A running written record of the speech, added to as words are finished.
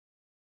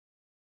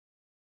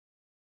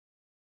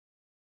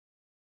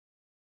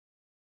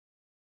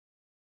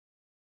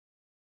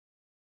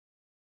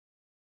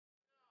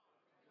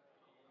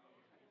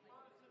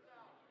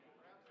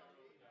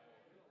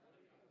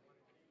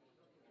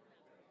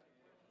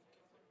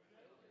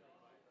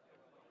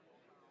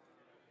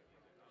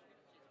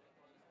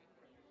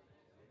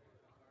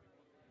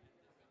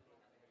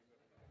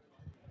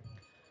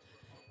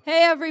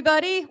Hey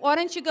everybody, why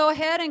don't you go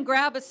ahead and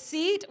grab a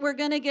seat? We're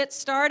going to get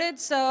started,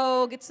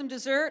 so get some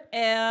dessert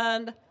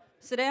and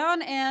sit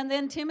down, and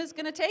then Tim is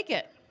going to take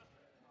it.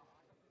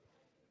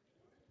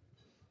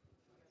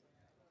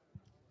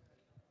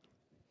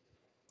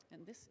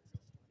 And this is...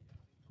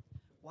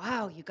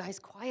 Wow, you guys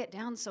quiet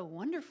down so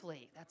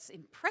wonderfully. That's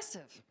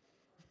impressive.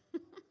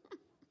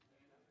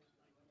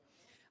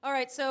 All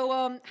right,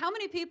 so how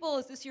many people,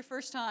 is this your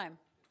first time?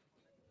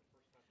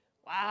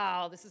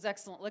 Wow, this is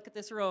excellent. Look at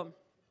this room.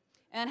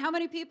 And how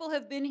many people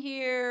have been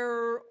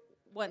here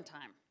one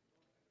time?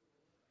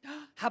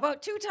 How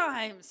about 2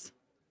 times?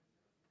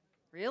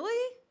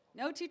 Really?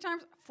 No 2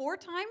 times? 4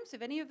 times?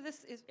 If any of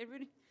this is... A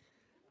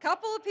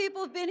couple of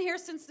people have been here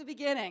since the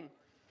beginning.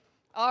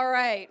 All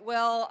right,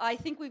 well, I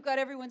think we've got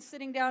everyone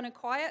sitting down and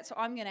quiet, so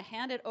I'm going to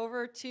hand it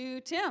over to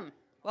Tim.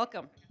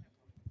 Welcome.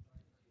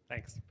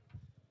 Thanks.